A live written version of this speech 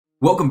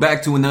Welcome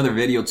back to another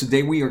video.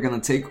 Today we are going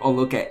to take a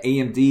look at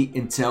AMD,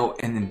 Intel,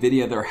 and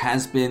Nvidia. There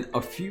has been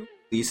a few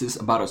releases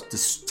about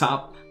this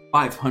top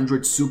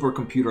 500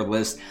 supercomputer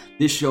list.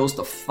 This shows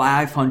the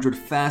 500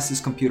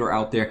 fastest computer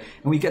out there,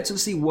 and we get to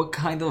see what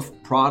kind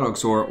of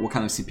products or what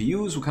kind of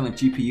CPUs, what kind of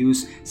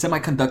GPUs,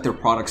 semiconductor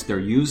products they're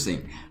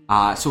using.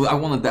 So I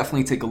want to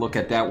definitely take a look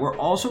at that. We're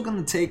also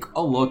going to take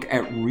a look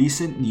at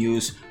recent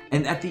news.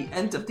 And at the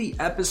end of the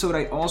episode,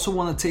 I also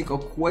want to take a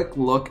quick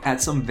look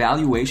at some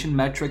valuation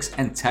metrics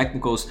and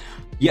technicals.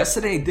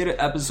 Yesterday, I did an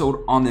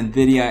episode on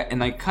Nvidia,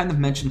 and I kind of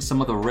mentioned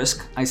some of the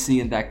risk I see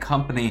in that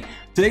company.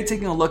 Today,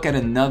 taking a look at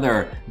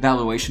another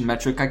valuation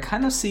metric, I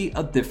kind of see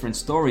a different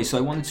story. So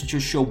I wanted to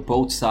just show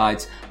both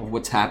sides of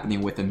what's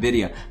happening with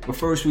Nvidia. But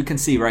first, we can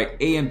see, right,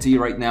 AMD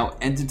right now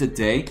ended the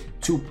day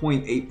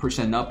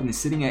 2.8% up and is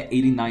sitting at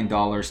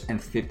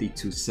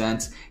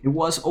 $89.52. It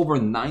was over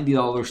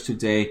 $90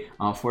 today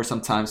for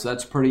some time, so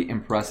that's pretty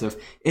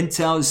impressive.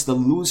 Intel is the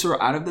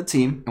loser out of the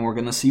team, and we're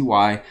gonna see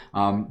why.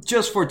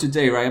 Just for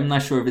today, right? I'm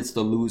not sure if it's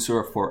the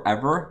loser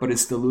forever, but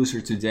it's the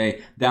loser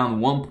today, down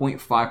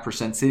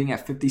 1.5%, sitting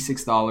at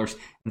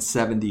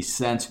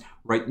 $56.70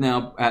 right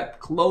now at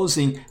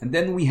closing. And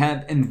then we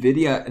have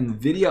Nvidia.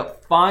 Nvidia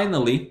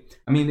finally,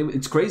 I mean,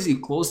 it's crazy.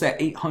 It closed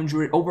at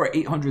over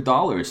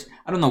 $800.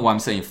 I don't know why I'm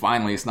saying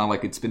finally. It's not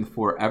like it's been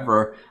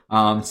forever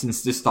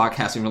since this stock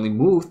hasn't really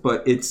moved,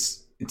 but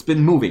it's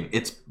been moving.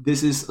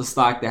 This is a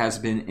stock that has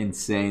been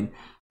insane.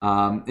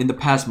 In the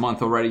past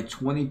month already,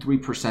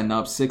 23%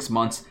 up, 6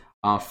 months,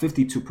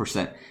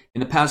 52%. In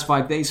the past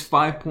 5 days,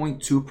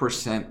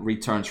 5.2%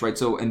 returns, right?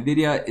 So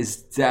Nvidia is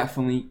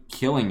definitely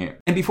killing it.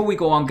 And before we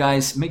go on,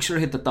 guys, make sure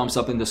to hit the thumbs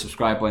up and the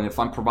subscribe button. If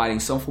I'm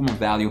providing some form of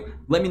value,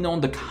 let me know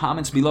in the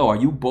comments below. Are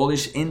you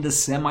bullish in the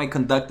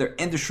semiconductor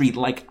industry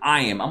like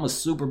I am? I'm a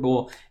super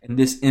bull in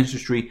this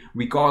industry,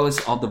 regardless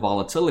of the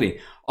volatility.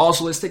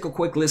 Also, let's take a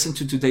quick listen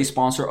to today's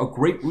sponsor, a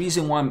great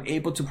reason why I'm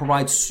able to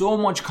provide so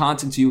much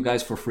content to you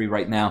guys for free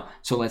right now.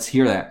 So let's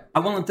hear that. I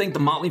want to thank The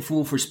Motley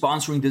Fool for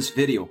sponsoring this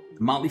video.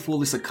 The Motley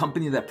Fool is a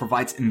company that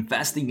provides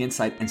investing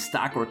insight and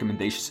stock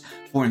recommendations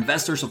for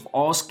investors of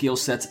all skill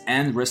sets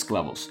and risk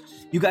levels.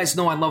 You guys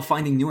know I love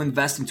finding new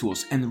investing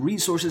tools and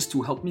resources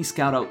to help me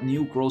scout out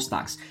new growth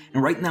stocks.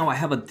 And right now I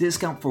have a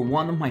discount for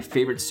one of my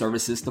favorite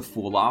services The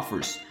Fool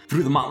offers.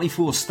 Through the Motley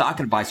Fool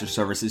Stock Advisor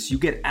services, you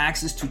get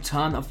access to a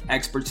ton of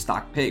expert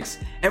stock picks.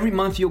 Every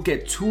month you'll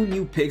get 2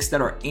 new picks that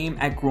are aimed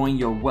at growing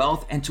your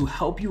wealth and to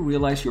help you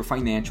realize your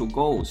financial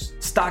goals.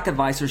 Stock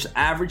Advisor's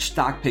average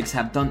stock picks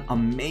have done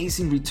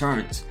amazing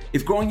returns.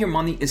 If growing your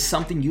money is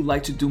something you'd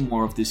like to do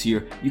more of this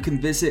year, you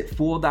can visit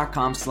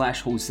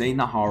fool.com/Jose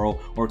Najarro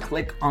or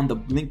click on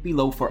the link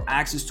below for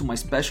access to my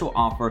special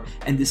offer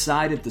and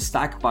decide if the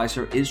Stock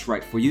Advisor is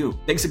right for you.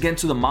 Thanks again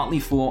to the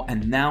Motley Fool,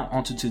 and now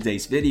onto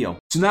today's video.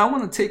 So now I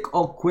want to take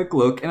a quick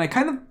look, and I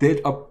kind of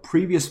did a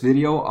previous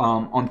video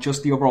on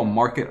just the overall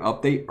market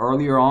update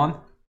earlier on,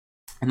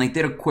 and I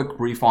did a quick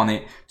brief on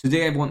it.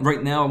 Today,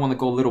 right now I want to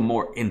go a little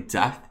more in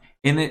depth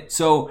in it.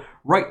 So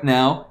right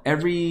now,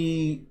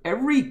 every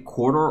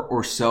quarter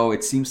or so,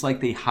 it seems like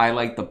they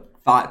highlight the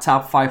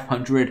top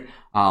 500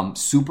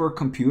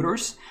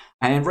 supercomputers.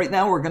 And right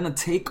now we're going to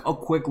take a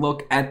quick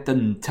look at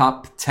the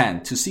top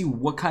 10 to see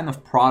what kind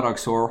of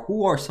products or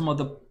who are some of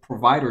the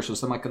providers of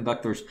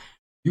semiconductors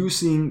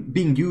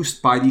being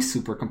used by these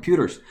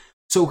supercomputers.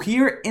 So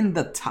here in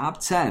the top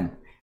 10,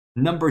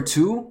 number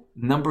 2,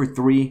 number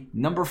 3,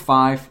 number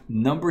 5,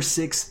 number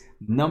 6,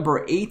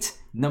 number 8,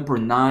 number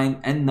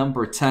 9, and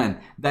number 10.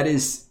 That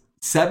is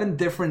 7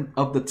 different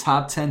of the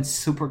top 10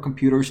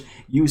 supercomputers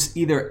use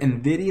either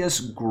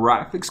NVIDIA's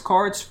graphics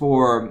cards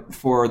for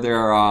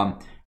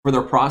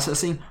their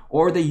processing,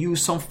 or they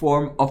use some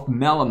form of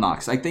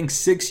Mellanox. I think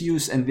 6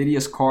 use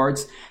NVIDIA's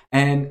cards,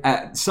 and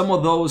some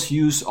of those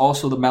use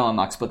also the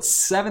Mellanox, but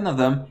 7 of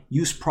them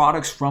use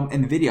products from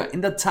NVIDIA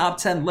in the top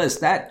 10 list.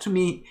 That to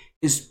me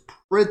is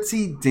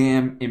pretty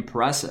damn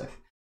impressive.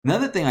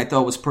 Another thing I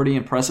thought was pretty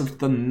impressive,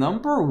 the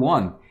number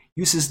 1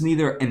 uses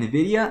neither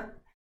NVIDIA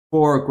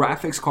for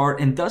graphics card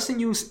and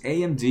doesn't use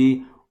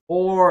AMD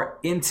or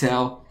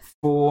Intel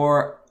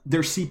for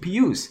their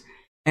CPUs.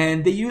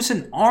 And they use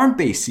an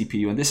ARM-based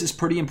CPU, and this is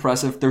pretty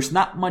impressive. There's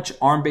not much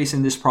ARM-based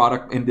in this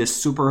product, in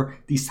these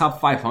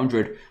top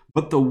 500,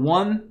 but the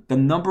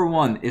number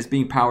 1 is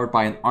being powered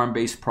by an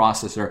ARM-based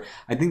processor.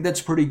 I think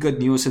that's pretty good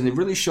news, and it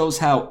really shows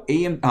how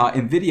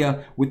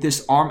NVIDIA, with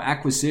this ARM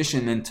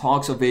acquisition and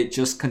talks of it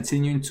just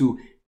continuing to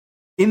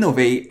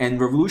innovate and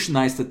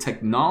revolutionize the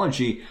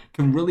technology,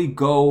 can really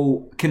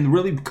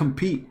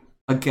compete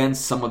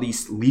against some of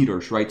these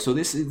leaders, right? So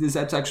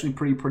that's actually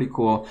pretty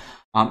cool.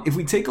 If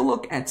we take a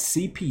look at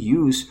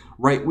CPUs,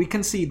 right, we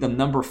can see the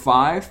number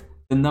 5,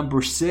 the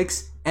number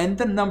 6, and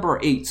the number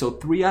 8. So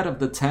 3 out of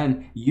the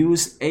 10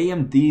 use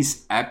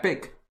AMD's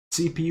EPYC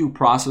CPU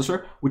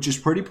processor, which is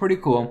pretty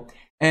cool.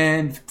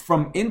 And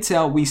from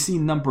Intel, we see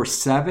number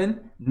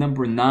 7,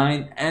 number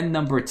 9, and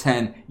number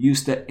 10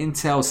 use the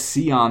Intel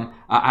Xeon,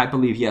 I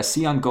believe,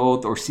 Xeon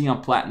Gold or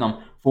Xeon Platinum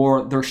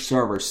for their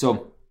servers.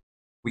 So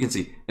we can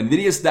see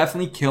NVIDIA is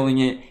definitely killing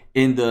it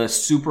in the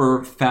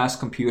super fast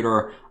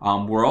computer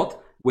world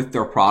with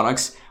their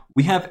products.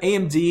 We have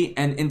AMD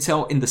and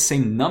Intel in the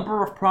same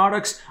number of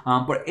products,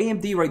 but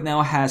AMD right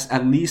now has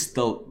at least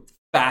the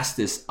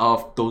fastest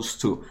of those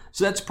two.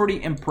 So that's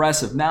pretty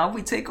impressive. Now, if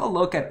we take a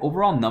look at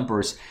overall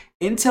numbers,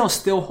 Intel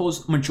still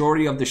holds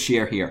majority of the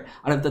share here.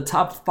 Out of the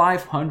top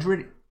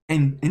 500,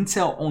 and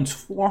Intel owns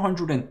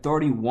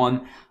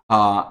 431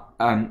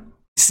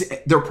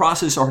 their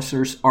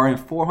processors are in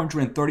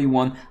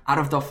 431 out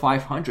of the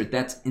 500.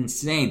 That's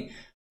insane.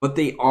 But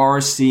they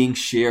are seeing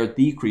share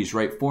decrease,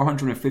 right?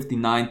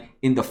 459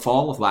 in the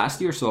fall of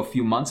last year, so a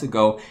few months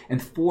ago, and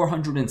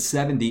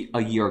 470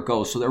 a year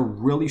ago. So they're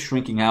really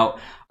shrinking out.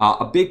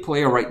 A big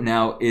player right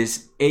now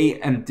is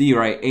AMD,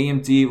 right?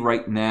 AMD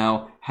right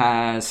now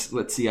has,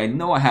 let's see, I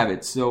know I have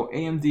it. So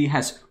AMD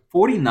has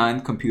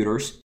 49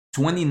 computers.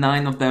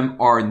 29 of them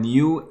are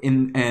new,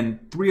 and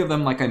 3 of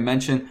them, like I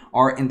mentioned,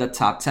 are in the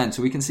top 10.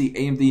 So we can see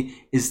AMD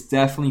is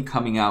definitely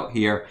coming out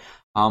here.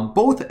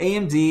 Both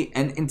AMD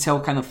and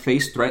Intel kind of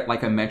face threat,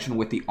 like I mentioned,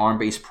 with the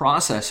ARM-based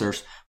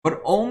processors,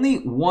 but only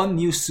one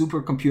new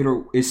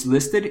supercomputer is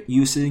listed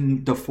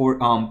using the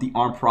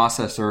ARM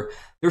processor.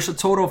 There's a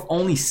total of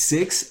only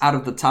 6 out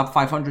of the top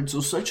 500, so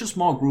such a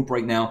small group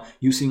right now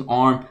using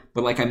ARM.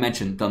 But like I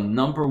mentioned, the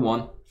number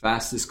one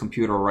fastest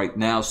computer right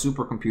now,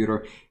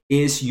 supercomputer,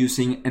 is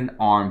using an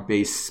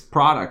ARM-based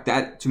product.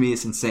 That, to me,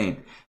 is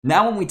insane.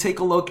 Now, when we take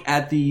a look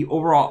at the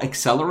overall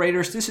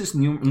accelerators, this is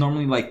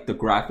normally like the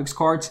graphics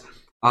cards.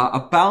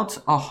 About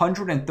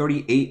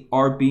 138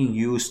 are being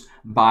used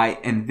by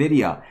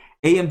NVIDIA.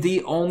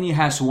 AMD only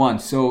has 1.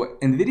 So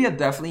NVIDIA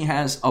definitely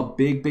has a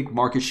big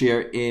market share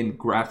in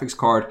graphics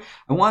card.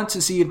 I wanted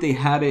to see if they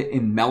had it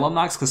in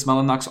Mellanox, because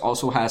Mellanox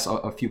also has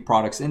a few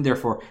products in there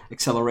for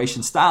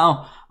acceleration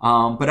style.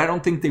 But I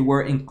don't think they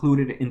were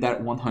included in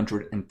that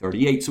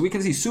 138. So we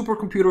can see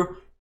supercomputer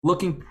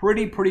looking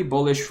pretty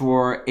bullish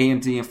for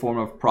AMD in form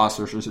of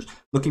processors,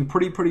 looking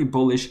pretty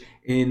bullish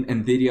in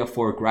NVIDIA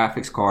for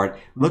graphics card,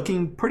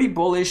 looking pretty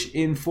bullish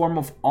in form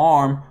of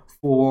ARM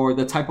for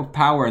the type of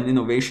power and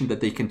innovation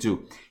that they can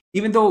do.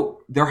 Even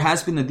though there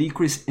has been a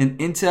decrease in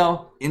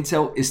Intel,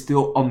 Intel is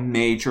still a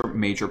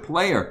major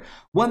player.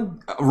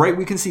 Right,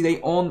 we can see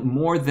they own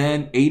more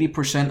than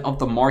 80% of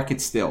the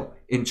market still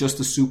in just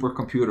the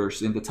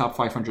supercomputers, in the top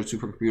 500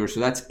 supercomputers. So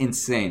that's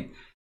insane.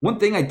 One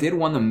thing I did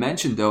want to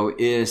mention though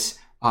is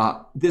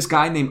this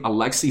guy named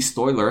Alexei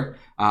Stoiler.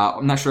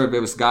 I'm not sure if it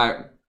was a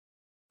guy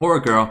or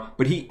a girl,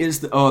 but he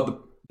is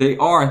they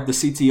are the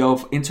CTO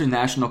of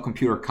International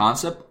Computer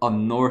Concept, a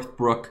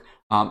Northbrook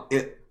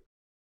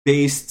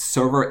based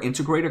server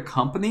integrator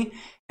company.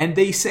 And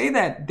they say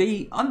that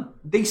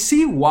they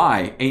see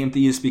why AMD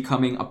is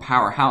becoming a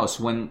powerhouse.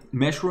 When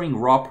measuring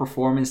raw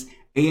performance,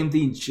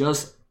 AMD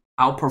just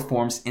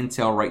outperforms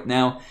Intel right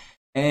now.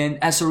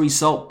 And as a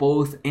result,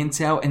 both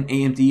Intel and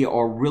AMD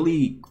are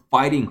really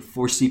fighting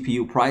for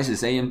CPU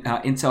prices.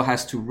 Intel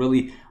has to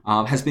really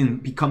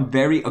become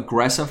very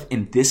aggressive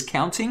in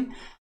discounting.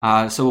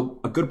 So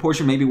a good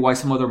portion, maybe why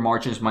some other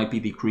margins might be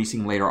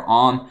decreasing later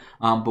on.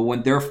 But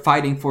when they're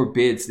fighting for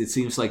bids, it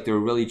seems like they're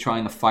really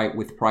trying to fight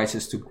with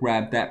prices to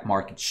grab that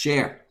market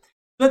share.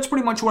 That's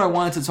pretty much what I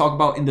wanted to talk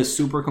about in the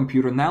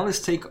supercomputer. Now let's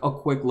take a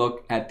quick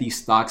look at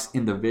these stocks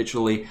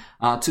individually.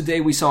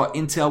 Today we saw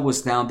Intel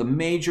was down. The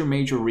major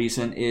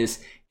reason is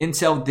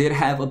Intel did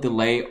have a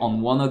delay on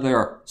one of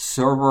their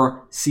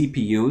server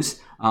CPUs.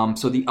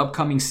 So the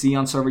upcoming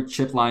Xeon server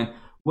chip line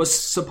was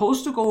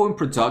supposed to go in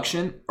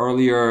production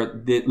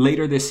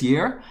later this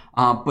year,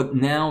 but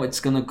now it's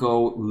going to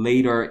go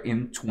later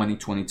in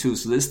 2022.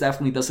 So this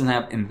definitely doesn't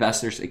have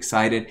investors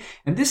excited.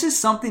 And this is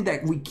something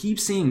that we keep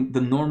seeing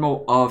the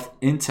normal of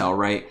Intel,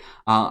 right?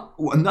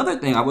 Another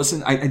thing,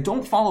 I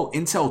don't follow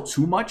Intel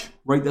too much,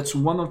 right? That's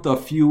one of the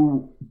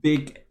few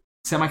big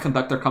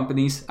semiconductor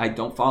companies I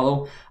don't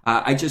follow.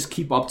 I just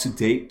keep up to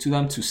date to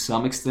them to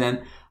some extent.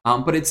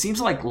 But it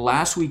seems like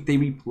last week they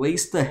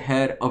replaced the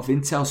head of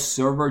Intel's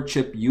server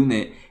chip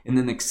unit in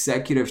an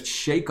executive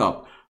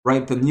shakeup,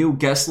 right? The new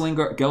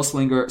Gelsinger,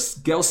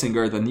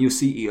 the new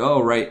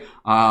CEO, right?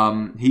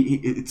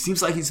 It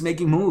seems like he's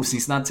making moves.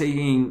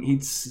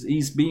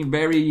 He's being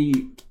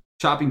very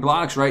chopping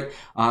blocks, right?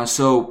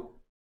 So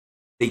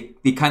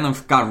they kind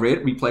of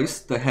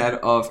replaced the head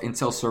of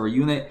Intel server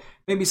unit.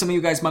 Maybe some of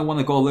you guys might want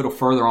to go a little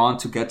further on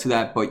to get to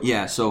that, but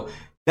yeah, so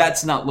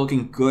that's not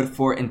looking good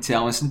for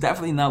Intel. It's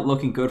definitely not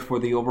looking good for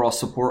the overall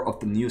support of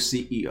the new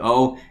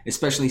CEO,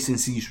 especially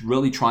since he's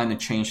really trying to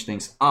change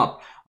things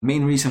up.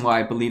 Main reason why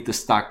I believe the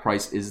stock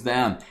price is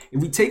down.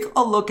 If we take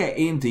a look at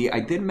AMD, I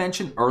did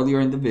mention earlier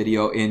in the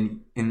video,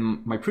 in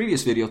my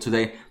previous video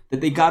today, that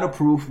they got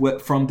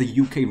approved from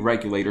the UK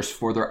regulators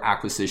for their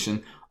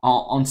acquisition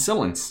on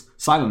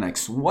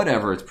Xilinx,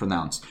 whatever it's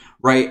pronounced,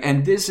 right?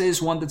 And this is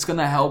one that's going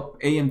to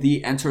help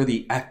AMD enter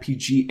the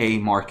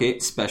FPGA market,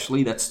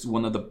 especially. That's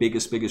one of the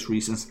biggest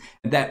reasons.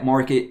 And that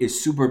market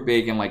is super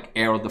big in like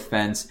aero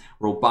defense,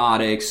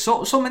 robotics,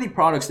 so many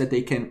products that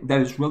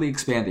is really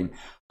expanding.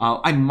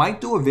 I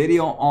might do a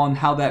video on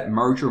how that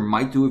merger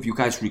might do if you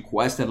guys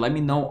request it. Let me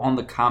know on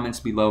the comments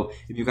below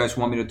if you guys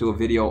want me to do a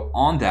video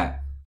on that.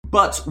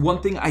 But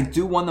one thing I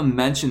do want to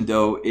mention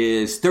though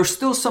is there's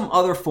still some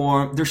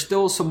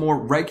more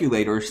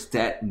regulators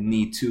that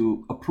need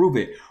to approve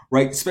it,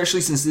 right?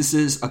 Especially since this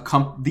is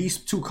these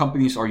two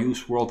companies are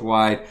used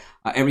worldwide.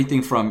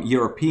 Everything from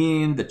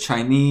European, the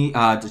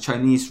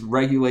Chinese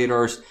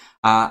regulators.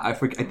 I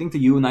think the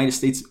United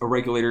States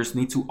regulators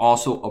need to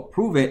also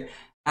approve it.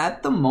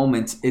 At the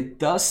moment, it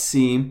does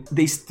seem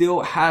they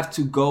still have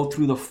to go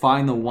through the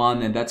final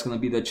one, and that's going to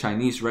be the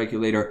Chinese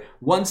regulator.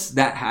 Once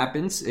that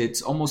happens,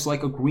 it's almost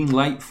like a green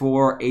light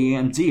for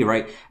AMD,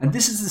 right? And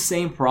this is the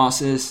same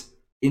process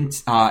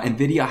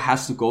NVIDIA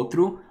has to go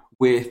through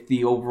with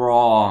the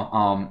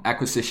overall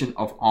acquisition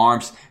of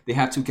ARMS. They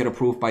have to get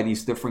approved by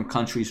these different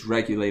countries'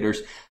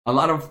 regulators. A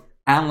lot of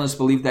analysts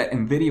believe that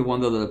NVIDIA,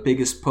 one of the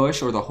biggest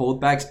push or the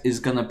holdbacks is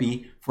going to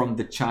be from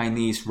the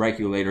Chinese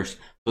regulators.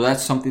 So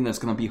that's something that's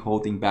going to be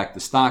holding back the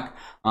stock.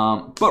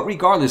 But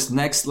regardless,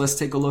 next, let's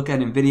take a look at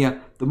NVIDIA.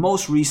 The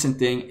most recent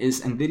thing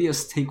is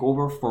NVIDIA's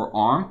takeover for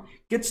ARM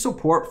gets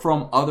support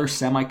from other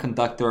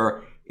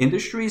semiconductor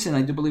industries, and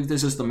I do believe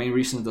this is the main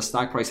reason the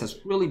stock price has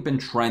really been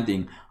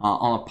trending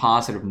on a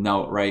positive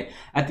note, right?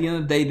 At the end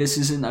of the day, this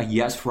isn't a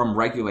yes from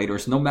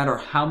regulators. No matter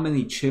how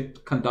many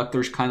chip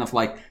conductors kind of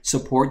like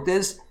support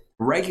this,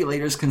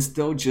 regulators can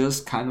still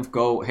just kind of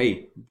go,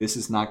 hey, this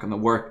is not going to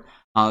work.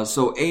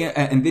 So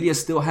NVIDIA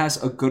still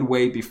has a good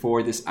way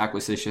before this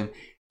acquisition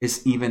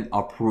is even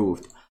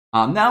approved.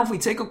 Now, if we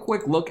take a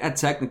quick look at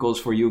technicals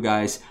for you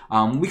guys,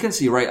 we can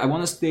see, right, I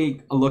want to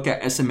take a look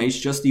at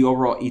SMH, just the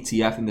overall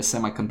ETF in the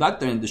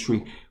semiconductor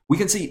industry. We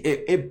can see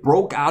it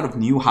broke out of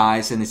new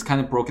highs and it's kind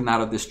of broken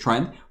out of this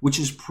trend, which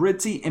is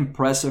pretty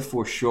impressive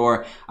for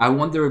sure. I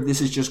wonder if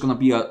this is just going to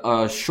be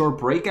a short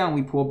breakout and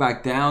we pull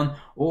back down,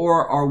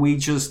 or are we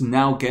just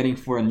now getting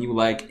for a new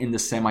leg in the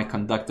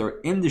semiconductor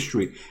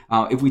industry?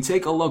 If we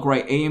take a look,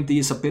 right, AMD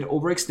is a bit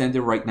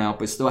overextended right now,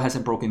 but still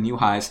hasn't broken new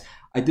highs.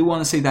 I do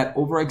want to say that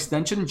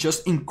overextension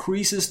just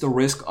increases the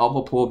risk of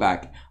a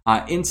pullback.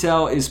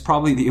 Intel is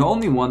probably the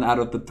only one out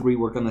of the three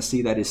we're going to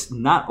see that is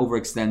not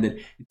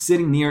overextended. It's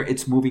sitting near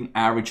its moving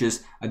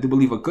averages. I do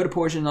believe a good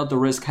portion of the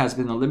risk has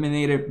been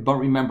eliminated, but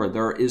remember,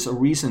 there is a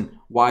reason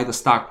why the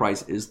stock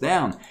price is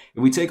down.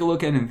 If we take a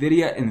look at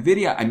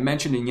NVIDIA, I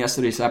mentioned in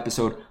yesterday's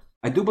episode,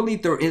 I do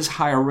believe there is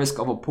higher risk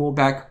of a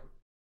pullback.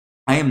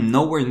 I am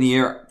nowhere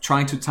near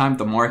trying to time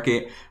the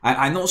market.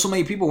 I know so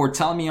many people were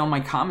telling me on my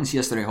comments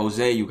yesterday,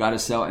 Jose, you got to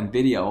sell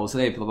NVIDIA,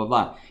 Jose, blah, blah,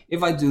 blah.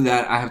 If I do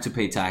that, I have to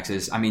pay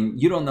taxes. I mean,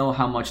 you don't know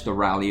how much the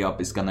rally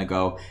up is going to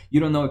go. You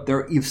don't know if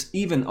there is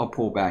even a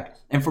pullback.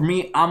 And for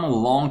me, I'm a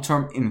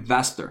long-term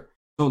investor.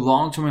 So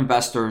long-term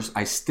investors,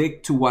 I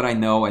stick to what I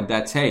know, and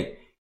that's, hey,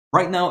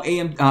 right now,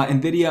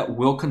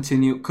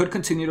 NVIDIA could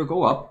continue to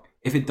go up.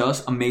 If it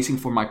does, amazing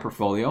for my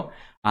portfolio.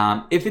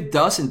 If it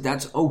doesn't,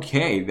 that's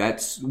okay.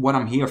 That's what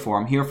I'm here for.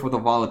 I'm here for the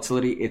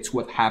volatility. It's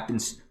what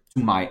happens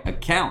to my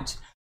account.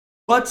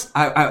 But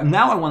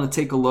now I want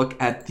to take a look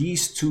at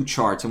these two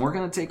charts, and we're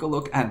going to take a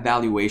look at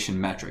valuation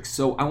metrics.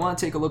 So I want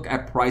to take a look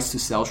at price to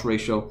sales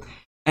ratio.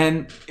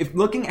 And if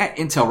looking at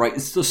Intel, right,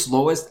 it's the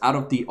slowest out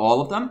of all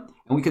of them.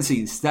 And we can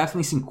see it's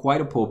definitely seen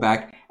quite a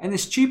pullback, and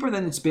it's cheaper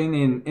than it's been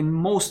in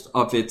most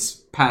of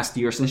its past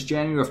year since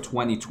January of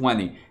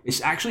 2020.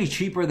 It's actually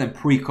cheaper than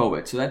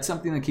pre-COVID. So that's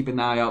something to keep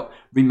an eye out.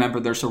 Remember,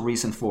 there's a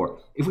reason for.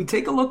 If we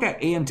take a look at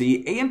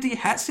AMD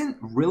hasn't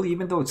really,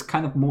 even though it's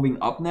kind of moving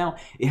up now,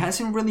 it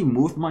hasn't really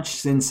moved much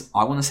since,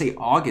 I want to say,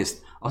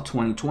 August of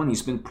 2020.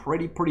 It's been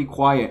pretty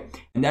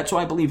quiet. And that's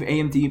why I believe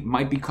AMD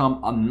might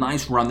become a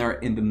nice runner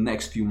in the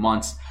next few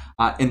months.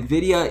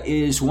 NVIDIA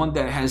is one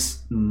that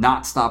has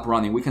not stopped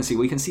running. We can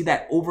see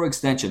that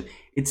overextension.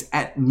 It's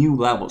at new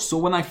levels. So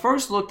when I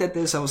first looked at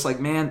this, I was like,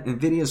 man,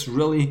 NVIDIA is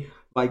really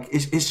like,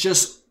 it's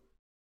just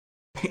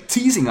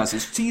teasing us.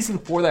 It's teasing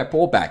for that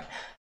pullback.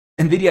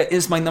 NVIDIA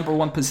is my number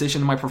one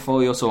position in my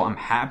portfolio, so I'm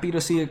happy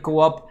to see it go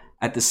up.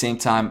 At the same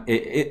time,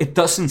 it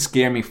doesn't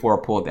scare me for a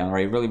pull down,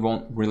 right? It really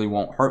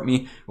won't hurt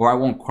me, or I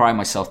won't cry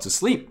myself to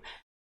sleep.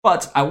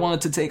 But I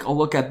wanted to take a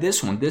look at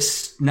this one.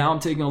 Now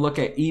I'm taking a look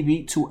at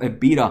EV to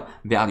EBITDA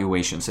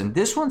valuations. And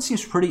this one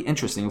seems pretty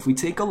interesting. If we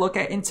take a look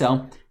at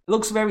Intel, it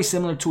looks very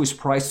similar to its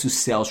price to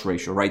sales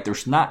ratio, right?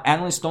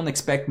 Analysts don't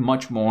expect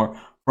much more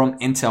from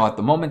Intel at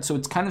the moment. So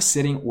it's kind of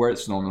sitting where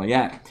it's normally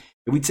at.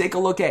 If we take a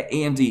look at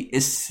AMD,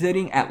 it's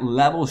sitting at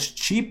levels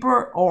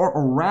cheaper or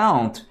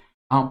around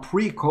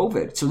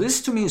pre-COVID. So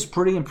this to me is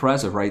pretty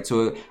impressive, right?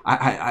 So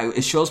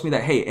it shows me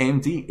that, hey,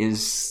 AMD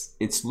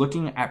it's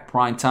looking at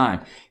prime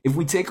time. If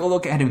we take a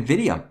look at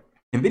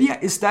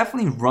NVIDIA is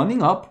definitely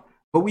running up,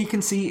 but we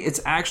can see it's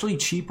actually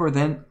cheaper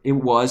than it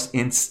was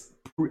in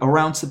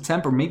around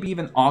September, maybe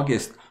even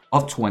August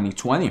of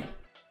 2020.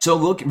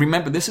 So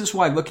remember, this is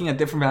why looking at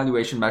different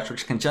valuation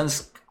metrics can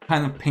just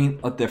kind of paint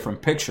a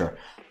different picture.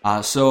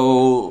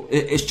 So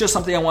it's just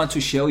something I want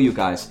to show you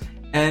guys.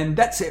 And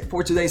that's it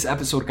for today's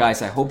episode,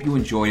 guys. I hope you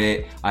enjoyed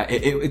it.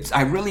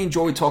 I really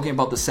enjoyed talking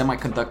about the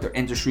semiconductor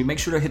industry. Make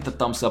sure to hit the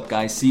thumbs up,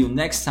 guys. See you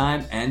next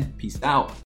time, and peace out.